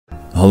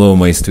Hello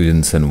my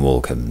students and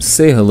welcome.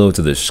 Say hello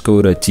to the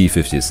Skoda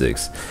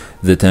T56,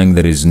 the tank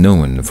that is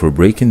known for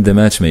breaking the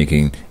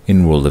matchmaking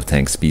in World of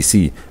Tanks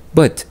PC.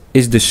 But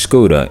is the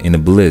Skoda in a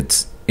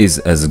BLITZ is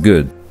as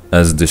good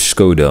as the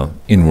Skoda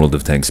in World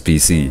of Tanks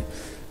PC?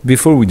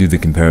 Before we do the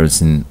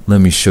comparison,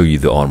 let me show you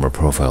the armor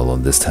profile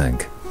on this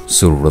tank.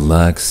 So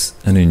relax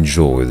and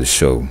enjoy the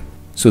show.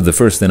 So the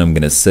first thing I'm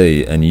gonna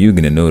say, and you're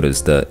gonna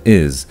notice that,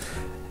 is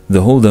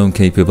the hold down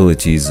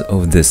capabilities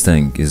of this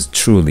tank is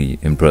truly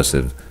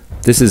impressive.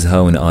 This is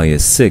how an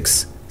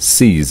IS-6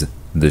 sees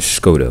the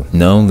Skoda.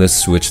 Now let's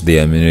switch the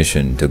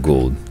ammunition to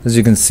gold. As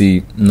you can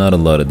see, not a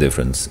lot of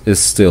difference. It's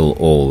still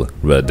all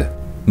red.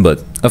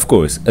 But, of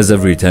course, as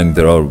every tank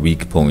there are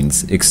weak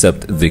points,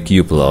 except the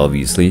cupola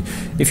obviously.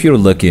 If you're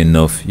lucky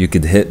enough, you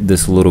could hit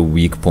this little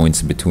weak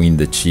points between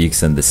the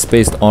cheeks and the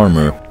spaced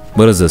armor,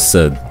 but as I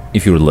said,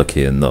 if you're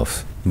lucky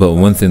enough. But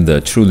one thing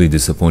that truly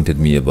disappointed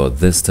me about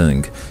this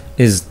tank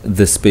is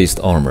the spaced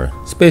armor.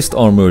 Spaced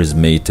armor is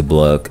made to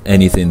block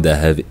anything that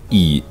have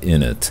E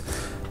in it.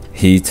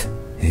 Heat,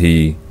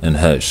 He, and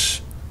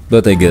Hesh.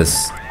 But I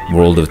guess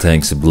World of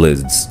Tanks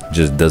BLITZ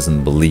just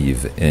doesn't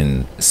believe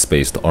in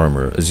spaced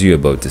armor, as you're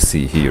about to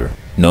see here.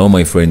 Now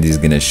my friend is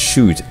gonna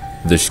shoot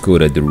the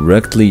Skoda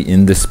directly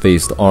in the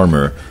spaced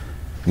armor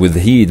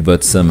with heat,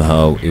 but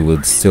somehow it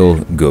would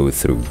still go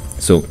through.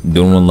 So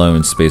don't rely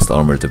on spaced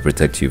armor to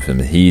protect you from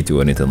heat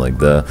or anything like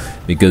that,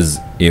 because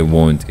it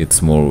won't.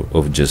 It's more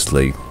of just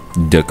like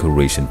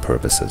decoration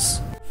purposes.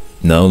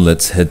 Now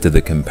let's head to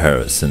the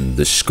comparison.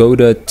 The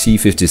Skoda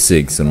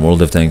T56 in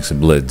World of Tanks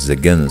BLITZ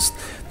against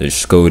the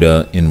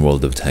Skoda in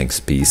World of Tanks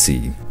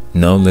PC.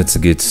 Now let's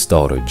get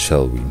started,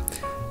 shall we?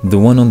 The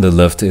one on the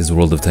left is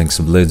World of Tanks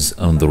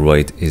BLITZ, on the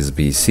right is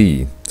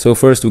PC. So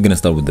first we're gonna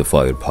start with the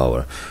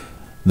firepower.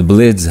 The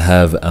BLITZ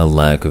have a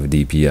lack of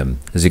DPM.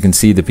 As you can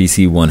see, the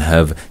PC one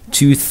have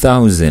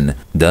 2000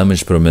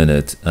 damage per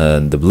minute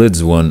and the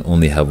BLITZ one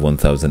only have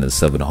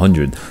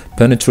 1700.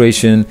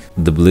 Penetration,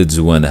 the BLITZ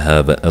one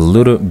have a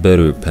little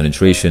better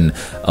penetration.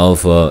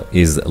 Alpha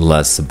is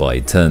less by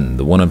 10.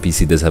 The one on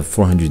PC does have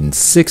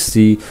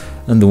 460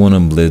 and the one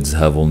on BLITZ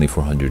have only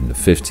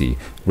 450.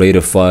 Rate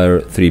of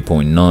fire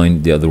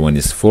 3.9, the other one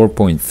is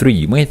 4.3.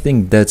 You might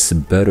think that's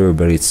better,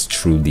 but it's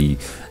truly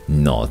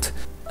not.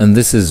 And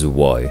this is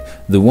why.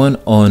 The one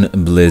on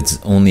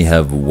BLITZ only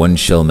have one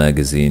shell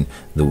magazine,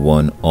 the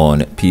one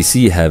on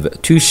PC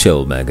have two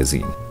shell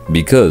magazine.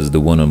 Because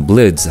the one on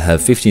BLITZ have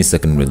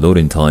 15-second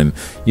reloading time,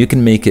 you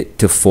can make it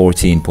to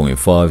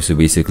 14.5, so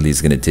basically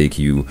it's gonna take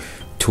you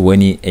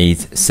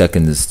 28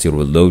 seconds to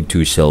reload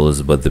two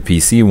shells, but the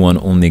PC one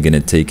only gonna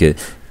take it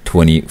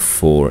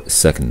 24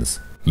 seconds.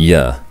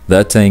 Yeah,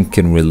 that tank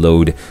can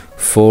reload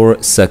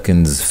 4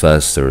 seconds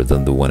faster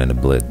than the one in a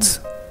BLITZ.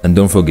 And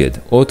don't forget,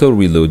 auto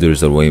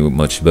reloaders are way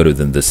much better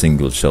than the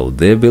single shell.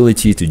 The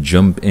ability to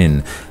jump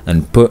in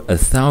and put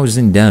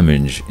 1000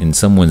 damage in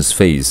someone's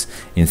face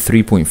in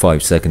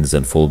 3.5 seconds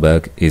and fall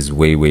back is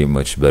way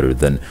much better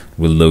than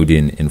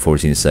reloading in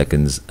 14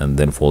 seconds and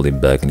then falling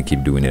back and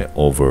keep doing it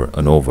over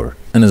and over.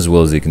 And as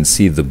well, as you can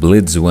see, the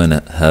BLITZ one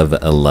have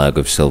a lack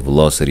of shell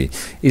velocity.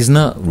 It's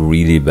not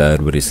really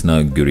bad, but it's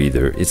not good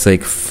either. It's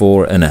like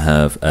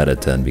 4.5 out of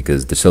 10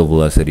 because the shell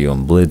velocity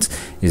on BLITZ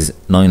is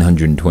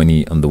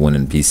 920 and the one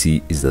on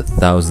PC is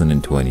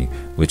 1020,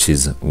 which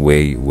is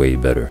way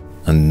better.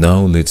 And now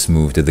let's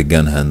move to the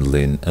gun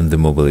handling and the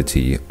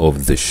mobility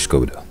of the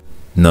Skoda.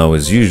 Now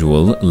as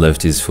usual,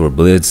 left is for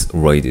BLITZ,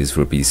 right is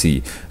for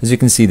PC. As you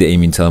can see, the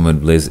aiming time on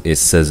BLITZ, it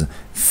says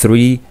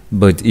 3,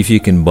 but if you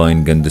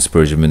combine gun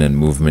dispersion and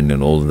movement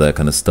and all of that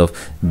kind of stuff,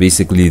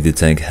 basically the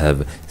tank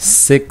have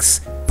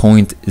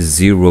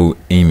 6.0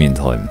 aiming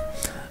time.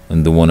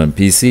 And the one on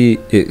PC,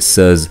 it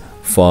says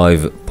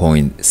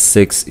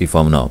 5.6 if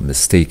I'm not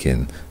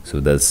mistaken. So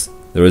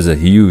there is a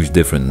huge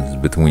difference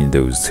between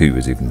those two,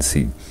 as you can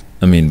see.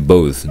 I mean,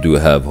 both do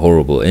have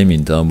horrible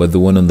aiming time, but the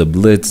one on the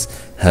BLITZ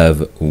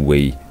have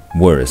way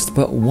worse.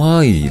 But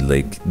why?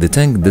 Like, the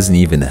tank doesn't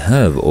even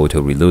have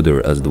auto reloader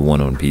as the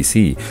one on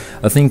PC.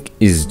 I think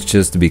it's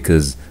just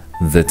because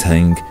the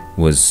tank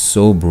was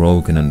so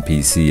broken on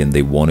PC and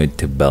they wanted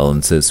to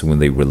balance it, so when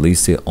they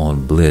released it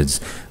on BLITZ,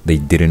 they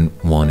didn't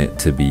want it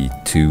to be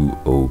too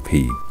OP.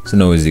 So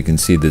now as you can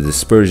see, the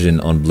dispersion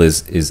on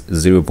BLITZ is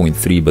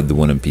 0.3, but the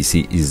one on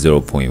PC is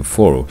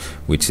 0.4,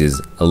 which is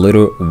a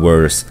little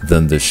worse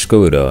than the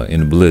Skoda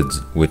in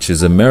BLITZ, which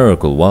is a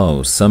miracle.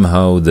 Wow,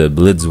 somehow the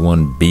BLITZ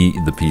one beat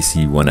the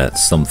PC one at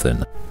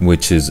something,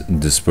 which is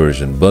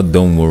dispersion. But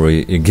don't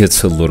worry, it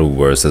gets a little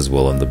worse as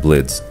well on the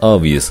BLITZ.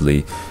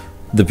 Obviously,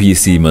 the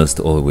PC must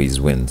always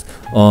win.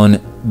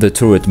 On the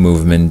turret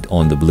movement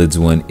on the BLITZ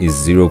one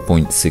is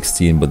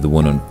 0.16, but the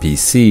one on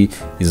PC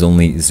is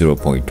only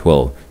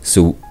 0.12.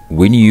 So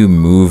when you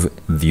move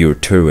your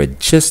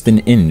turret just an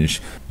inch,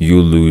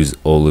 you lose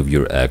all of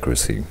your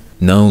accuracy.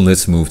 Now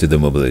let's move to the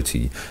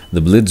mobility. The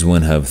BLITZ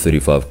one have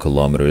 35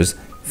 kilometers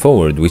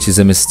forward, which is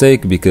a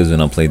mistake because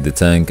when I played the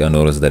tank, I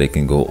noticed that it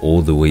can go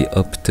all the way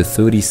up to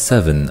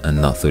 37 and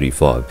not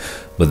 35.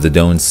 But the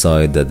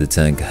downside that the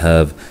tank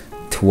have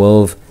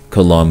 12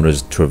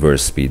 kilometers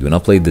traverse speed. When I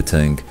played the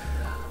tank,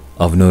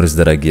 I've noticed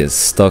that I get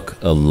stuck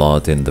a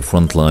lot in the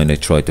front line. I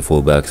try to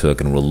fall back so I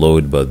can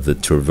reload, but the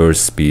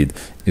traverse speed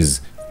is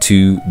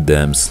too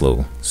damn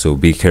slow, so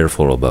be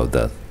careful about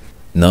that.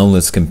 Now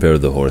let's compare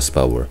the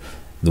horsepower.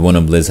 The one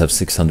on BLITZ have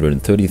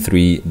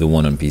 633, the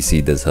one on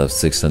PC does have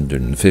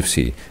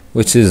 650,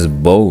 which is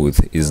both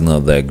is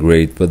not that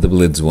great, but the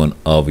BLITZ one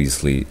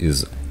obviously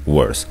is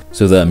worse.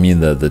 So that means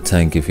that the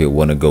tank, if you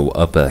want to go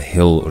up a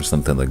hill or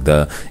something like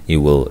that, it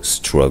will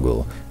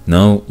struggle.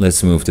 Now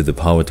let's move to the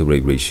power to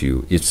weight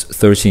ratio. It's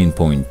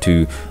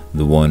 13.2,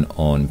 the one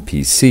on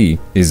PC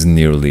is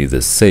nearly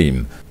the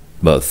same.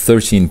 But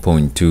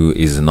 13.2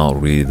 is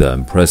not really that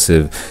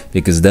impressive,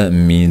 because that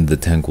means the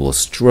tank will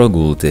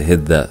struggle to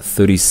hit that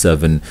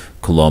 37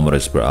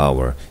 kilometers per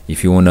hour.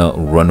 If you want to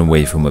run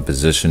away from a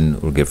position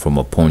or get from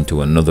a point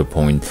to another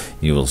point,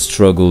 you will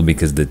struggle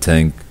because the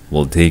tank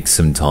will take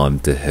some time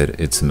to hit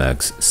its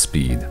max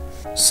speed.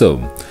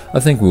 So, I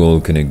think we all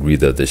can agree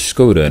that the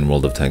Skoda in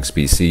World of Tanks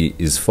PC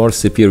is far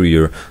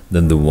superior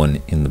than the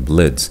one in the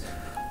BLITZ.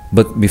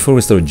 But before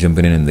we start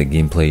jumping in the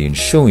gameplay and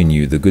showing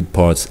you the good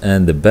parts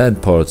and the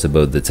bad parts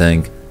about the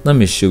tank, let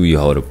me show you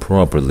how to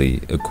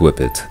properly equip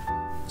it.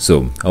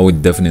 So, I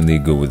would definitely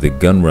go with the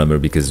gun rammer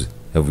because,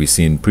 as we've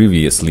seen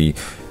previously,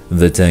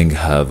 the tank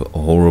have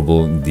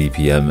horrible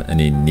DPM and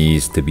it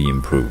needs to be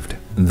improved.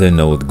 Then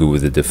I would go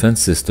with the defense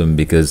system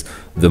because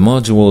the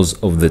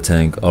modules of the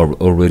tank are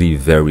already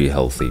very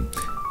healthy.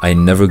 I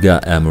never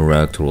got ammo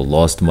racked or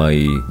lost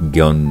my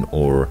gun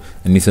or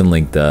anything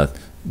like that.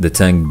 The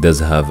tank does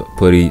have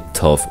pretty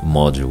tough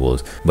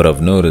modules, but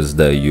I've noticed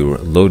that your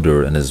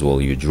loader and as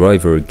well your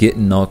driver get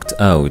knocked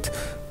out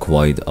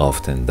quite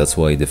often. That's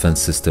why defense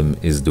system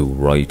is the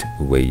right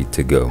way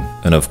to go.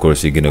 And of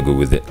course you're gonna go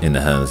with the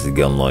enhanced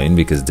gun line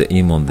because the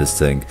aim on this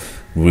tank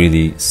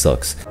really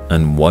sucks.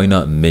 And why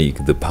not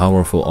make the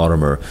powerful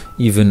armor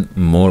even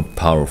more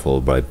powerful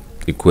by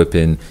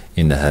equipping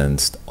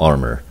enhanced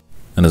armor?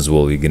 And as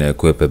well you're gonna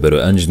equip a better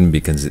engine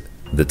because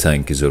the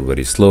tank is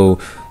already slow,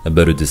 a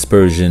better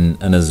dispersion,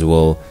 and as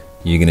well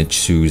you're gonna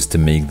choose to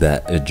make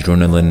that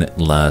adrenaline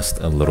last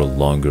a little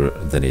longer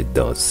than it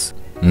does.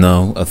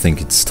 Now I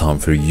think it's time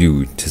for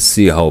you to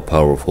see how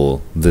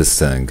powerful this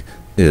tank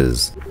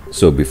is.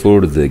 So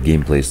before the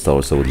gameplay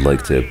starts, I would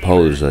like to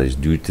apologize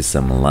due to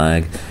some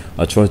lag.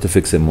 I tried to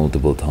fix it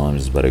multiple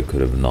times but I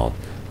could have not.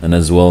 And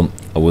as well,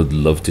 I would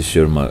love to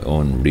share my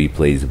own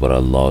replays, but I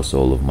lost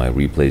all of my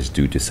replays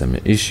due to some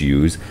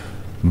issues.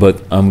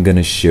 But I'm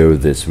gonna share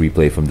this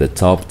replay from the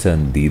top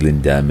 10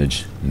 dealing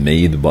damage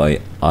made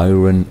by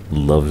Iron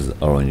Loves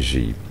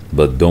RNG.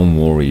 But don't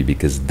worry,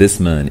 because this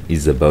man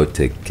is about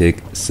to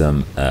kick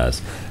some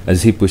ass.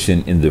 As he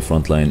pushing in the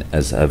front line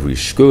as every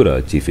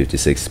Skoda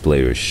T56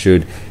 player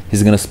should,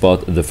 he's gonna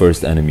spot the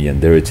first enemy and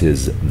there it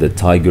is, the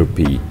Tiger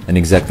P. And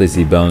exactly as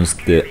he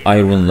bounced, the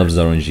Iron Loves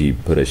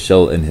RNG put a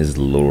shell in his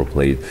lower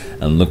plate.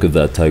 And look at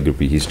that Tiger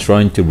P, he's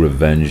trying to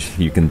revenge.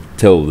 You can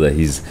tell that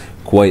he's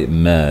quite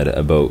mad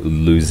about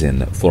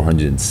losing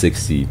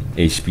 460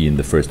 HP in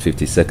the first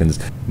 50 seconds,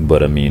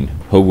 but I mean,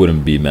 who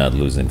wouldn't be mad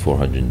losing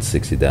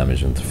 460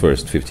 damage in the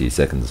first 50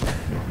 seconds?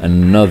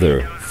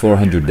 Another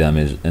 400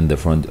 damage in the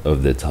front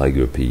of the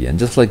Tiger P, and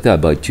just like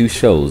that, by 2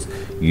 shells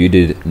you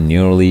did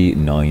nearly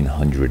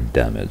 900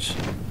 damage.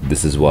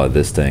 This is why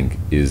this tank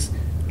is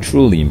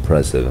truly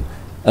impressive,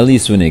 at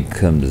least when it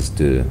comes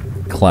to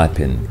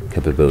clapping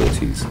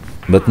capabilities.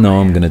 But now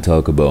I'm gonna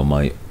talk about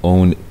my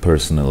own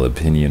personal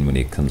opinion when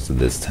it comes to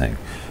this tank.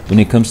 When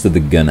it comes to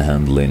the gun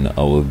handling,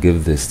 I will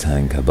give this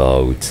tank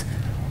about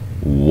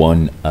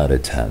 1 out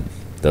of 10.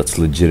 That's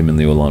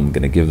legitimately all I'm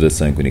gonna give this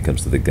tank when it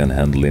comes to the gun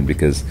handling,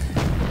 because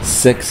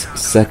 6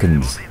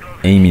 seconds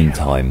aiming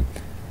time,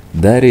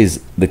 that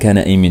is the kind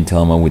of aiming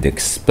time I would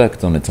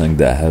expect on a tank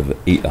that have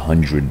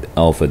 800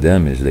 alpha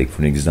damage, like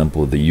for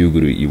example the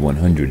Yugo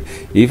E100.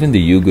 Even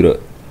the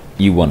Yugo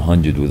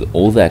E100 with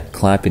all that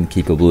clapping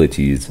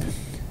capabilities,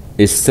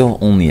 it still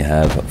only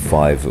have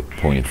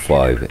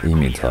 5.5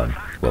 aiming time.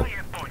 Well,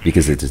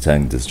 because it's a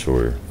tank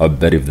destroyer. I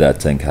bet if that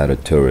tank had a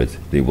turret,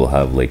 they will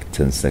have like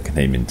 10-second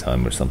aiming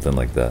time or something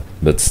like that.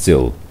 But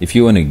still, if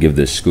you want to give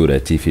the Skoda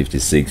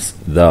T56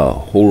 that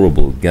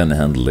horrible gun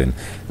handling,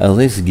 at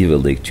least give it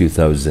like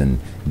 2000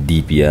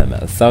 DPM.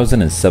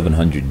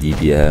 1700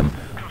 DPM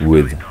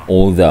with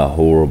all that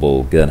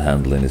horrible gun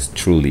handling is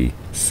truly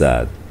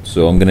sad.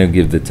 So I'm gonna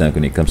give the tank,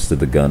 when it comes to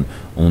the gun,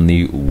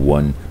 only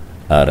 1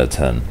 out of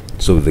 10.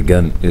 So the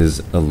gun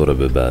is a little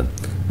bit bad.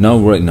 Now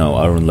right now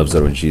Iron Loves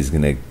RNG is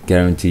gonna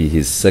guarantee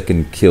his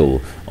second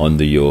kill on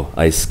the Yo.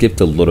 I skipped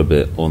a little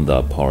bit on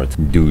that part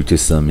due to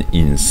some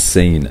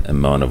insane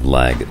amount of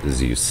lag,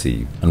 as you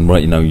see. And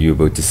right now you're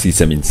about to see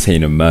some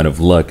insane amount of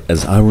luck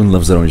as Iron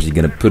Loves RNG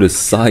gonna put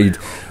aside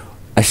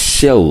a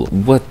shell.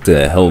 What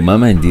the hell, my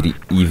man didn't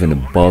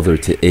even bother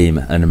to aim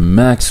and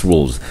max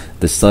rolls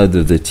the side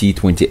of the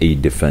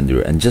T28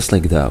 Defender, and just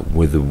like that,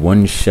 with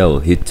 1 shell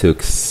he took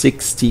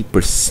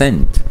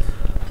 60%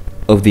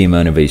 of the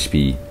amount of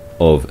HP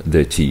of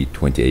the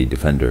T28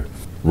 Defender.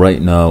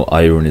 Right now,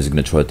 Iron is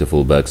going to try to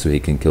fall back so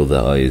he can kill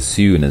the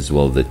ISU and as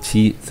well the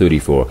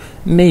T34.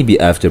 Maybe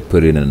after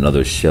putting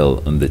another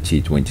shell on the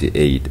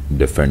T28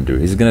 defender,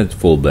 he's going to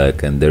fall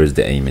back, and there's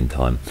the aiming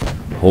time.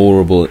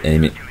 Horrible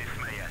aiming.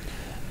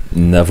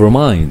 Never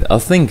mind. I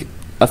think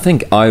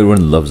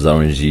Iron loves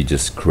RNG.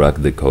 Just crack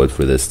the code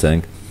for this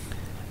tank.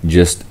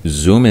 Just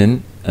zoom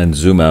in and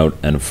zoom out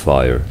and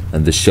fire,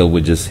 and the shell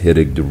will just hit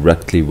it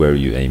directly where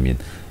you aiming.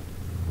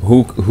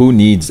 Who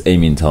needs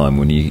aiming time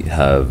when you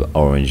have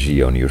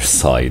RNG on your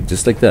side?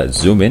 Just like that,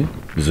 zoom in,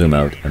 zoom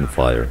out, and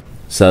fire.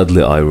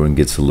 Sadly, Iron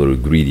gets a little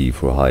greedy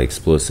for high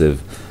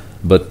explosive,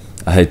 but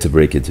I hate to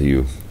break it to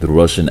you, the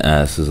Russian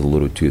ass is a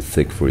little too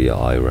thick for you,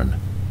 Iron.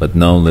 But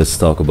now let's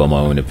talk about my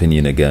own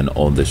opinion again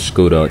on the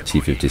Skoda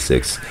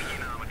T56.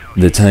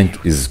 The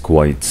tank is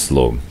quite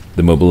slow.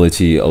 The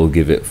mobility, I'll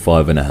give it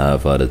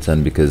 5.5 out of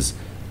 10 because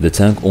the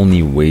tank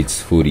only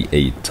weighs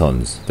 48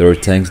 tons. There are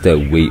tanks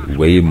that weigh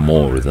way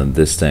more than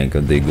this tank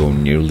and they go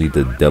nearly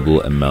the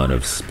double amount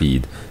of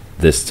speed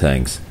this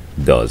tank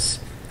does.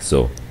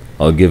 So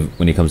I'll give,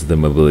 when it comes to the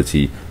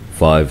mobility,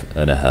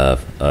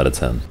 5.5 out of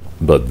 10.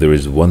 But there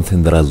is one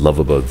thing that I love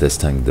about this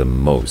tank the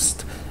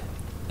most,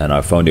 and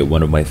I found it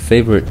one of my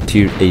favorite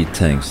tier 8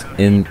 tanks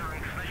in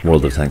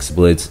World of Tanks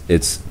BLITZ.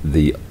 It's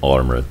the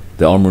armor.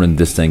 The armor in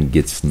this tank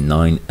gets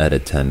 9 out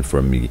of 10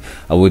 from me.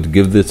 I would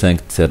give the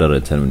tank 10 out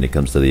of 10 when it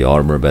comes to the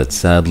armor, but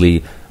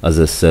sadly, as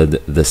I said,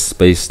 the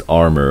spaced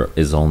armor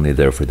is only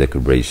there for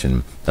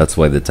decoration. That's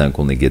why the tank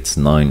only gets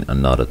 9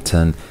 and not a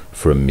 10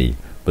 from me.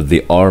 But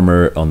the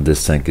armor on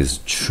this tank is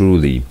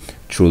truly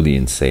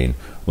insane.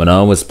 When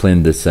I was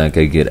playing this tank,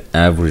 I get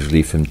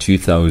averagely from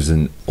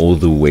 2000 all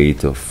the way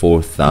to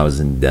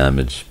 4000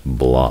 damage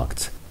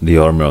blocked. The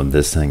armor on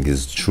this tank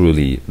is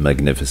truly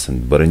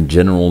magnificent, but in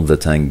general the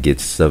tank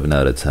gets 7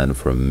 out of 10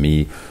 from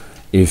me.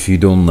 If you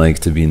don't like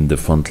to be in the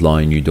front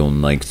line, you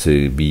don't like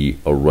to be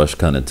a rush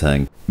kind of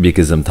tank,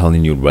 because I'm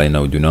telling you right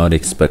now, do not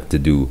expect to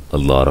do a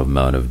lot of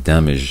amount of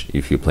damage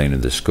if you're playing in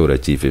the Skoda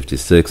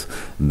T56,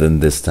 then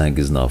this tank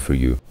is not for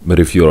you. But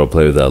if you're a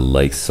player that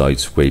likes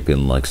side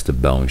scraping, likes to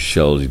bounce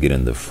shells, get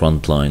in the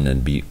front line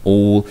and be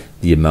all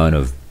the amount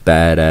of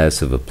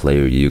badass of a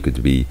player you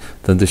could be,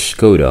 then the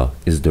Skoda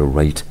is the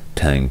right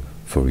tank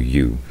for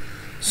you.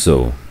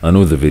 So I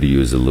know the video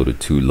is a little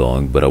too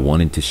long, but I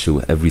wanted to show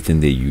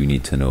everything that you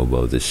need to know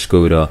about the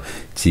Skoda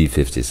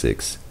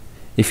T56.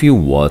 If you're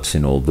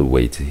watching all the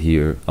way to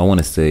here, I want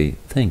to say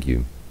thank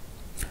you.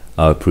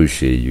 I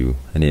appreciate you,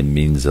 and it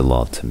means a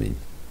lot to me.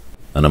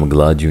 And I'm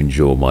glad you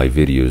enjoy my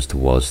videos to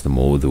watch them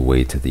all the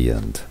way to the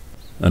end.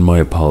 And my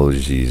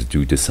apologies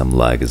due to some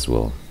lag as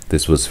well.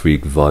 This was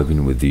Freak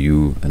vibing with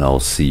you, and I'll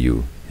see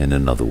you in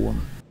another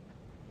one.